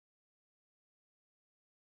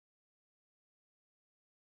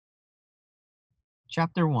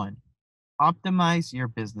Chapter 1. Optimize your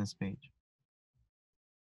business page.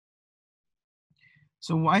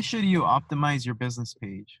 So why should you optimize your business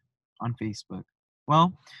page on Facebook?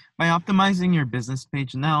 Well, by optimizing your business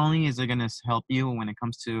page, not only is it going to help you when it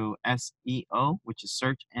comes to SEO, which is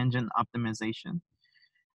search engine optimization,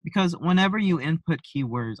 because whenever you input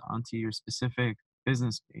keywords onto your specific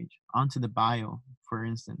business page, onto the bio, for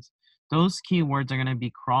instance, those keywords are going to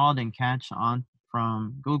be crawled and catched on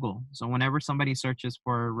from Google. So whenever somebody searches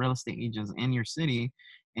for real estate agents in your city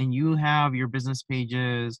and you have your business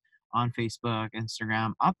pages on Facebook,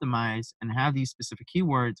 Instagram optimized and have these specific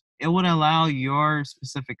keywords, it would allow your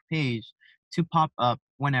specific page to pop up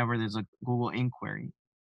whenever there's a Google inquiry.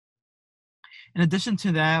 In addition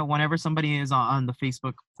to that, whenever somebody is on the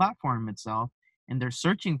Facebook platform itself and they're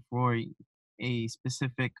searching for a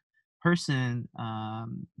specific person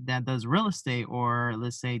that does real estate, or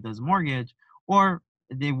let's say does mortgage, or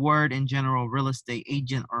the word in general, real estate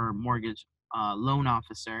agent or mortgage loan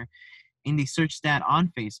officer, and they search that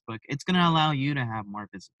on Facebook, it's going to allow you to have more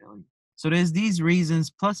visibility. So there's these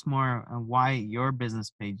reasons plus more why your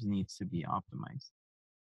business page needs to be optimized.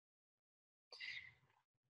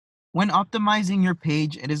 When optimizing your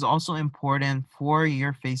page, it is also important for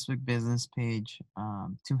your Facebook business page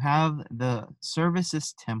to have the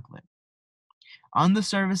services template. On the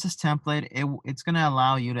services template, it's going to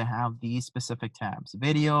allow you to have these specific tabs: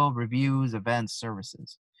 video, reviews, events,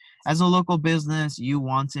 services. As a local business, you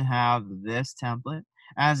want to have this template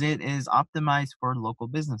as it is optimized for local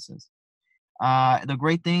businesses. The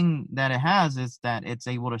great thing that it has is that it's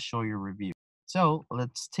able to show your review. So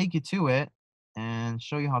let's take you to it and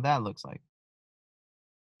show you how that looks like.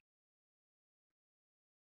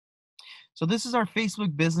 So this is our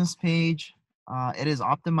Facebook business page. It is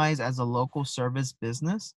optimized as a local service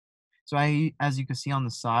business. So as you can see on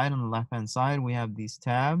the side, on the left-hand side, we have these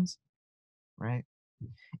tabs, right?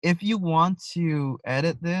 If you want to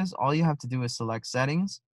edit this, all you have to do is select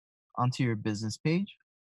settings onto your business page.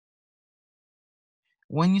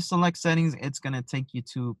 When you select settings, it's going to take you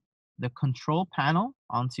to the control panel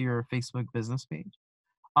onto your Facebook business page.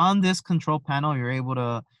 On this control panel, you're able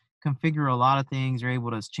to configure a lot of things. You're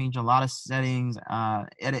able to change a lot of settings,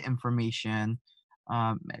 edit information,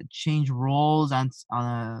 change roles, and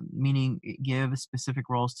meaning give specific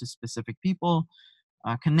roles to specific people,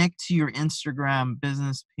 connect to your Instagram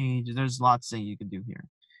business page. There's lots that you can do here.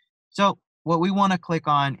 So what we want to click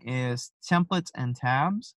on is templates and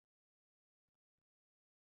tabs.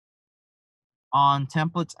 On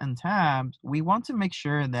templates and tabs, we want to make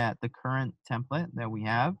sure that the current template that we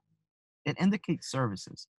have, it indicates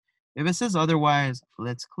services. If it says otherwise,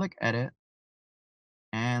 let's click edit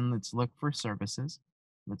and let's look for services.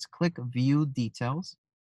 Let's click view details.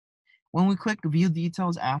 When we click view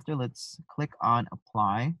details after, let's click on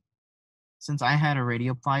apply. Since I had already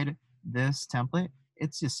applied this template,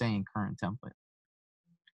 it's just saying current template.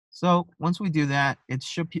 So once we do that, it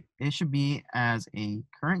should be as a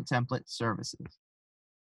current template services.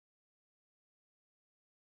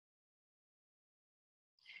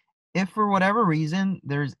 If for whatever reason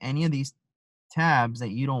there's any of these tabs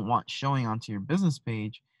that you don't want showing onto your business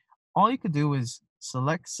page, all you could do is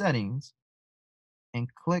select settings and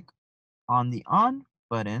click on the on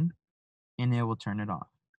button and it will turn it off.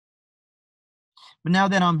 But now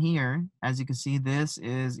that I'm here, as you can see, this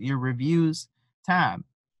is your reviews tab.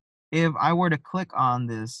 If I were to click on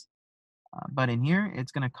this button here,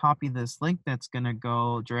 it's going to copy this link that's going to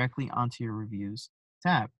go directly onto your reviews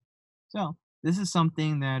tab. So this is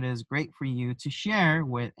something that is great for you to share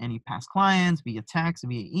with any past clients via text,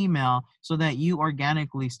 via email, so that you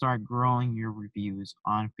organically start growing your reviews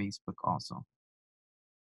on Facebook also.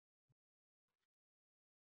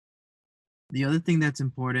 The other thing that's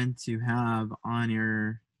important to have on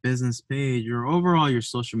your business page or overall your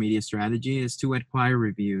social media strategy is to acquire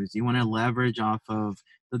reviews. You want to leverage off of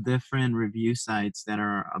the different review sites that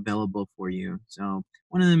are available for you. So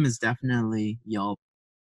one of them is definitely Yelp,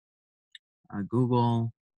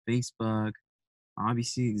 Google, Facebook,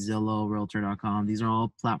 obviously Zillow, Realtor.com. These are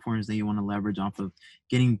all platforms that you want to leverage off of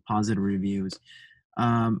getting positive reviews.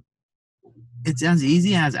 Um, it's as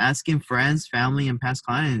easy as asking friends, family, and past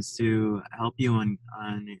clients to help you on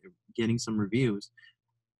getting some reviews.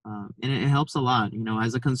 And it helps a lot. You know,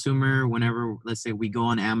 as a consumer, whenever, let's say, we go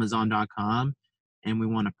on Amazon.com and we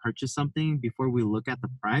want to purchase something, before we look at the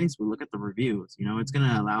price, we look at the reviews. You know, it's going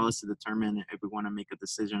to allow us to determine if we want to make a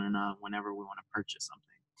decision or not whenever we want to purchase something.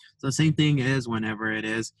 So the same thing is whenever it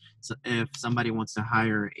is, so if somebody wants to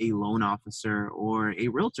hire a loan officer or a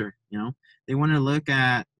realtor, you know, they want to look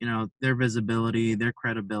at, you know, their visibility, their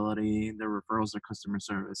credibility, their referrals, their customer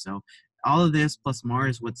service. So all of this plus more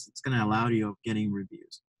is what's it's going to allow you of getting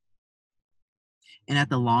reviews. And at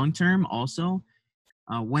the long term, also,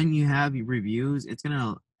 when you have reviews, it's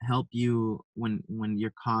gonna help you when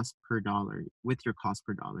your cost per dollar with your cost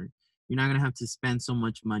per dollar. You're not gonna have to spend so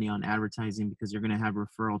much money on advertising because you're gonna have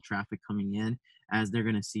referral traffic coming in as they're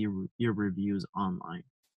gonna see your reviews online.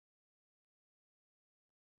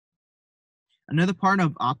 Another part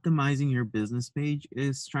of optimizing your business page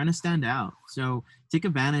is trying to stand out. So take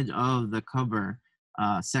advantage of the cover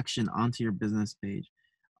section onto your business page.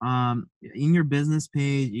 In your business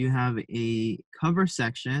page, you have a cover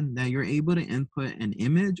section that you're able to input an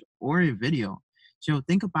image or a video. So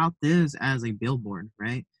think about this as a billboard,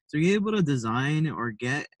 right? So you're able to design or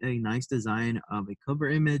get a nice design of a cover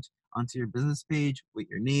image onto your business page with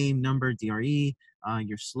your name, number, DRE,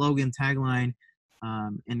 your slogan, tagline,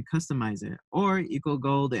 and customize it. Or you could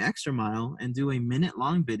go the extra mile and do a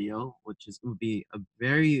minute-long video, which would be a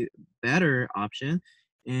very better option,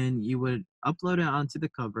 and you would upload it onto the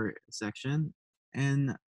cover section,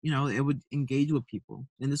 and it would engage with people.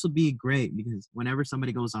 And this will be great because whenever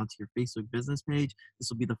somebody goes onto your Facebook business page,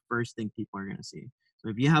 this will be the first thing people are going to see. So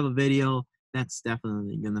if you have a video, that's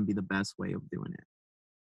definitely going to be the best way of doing it.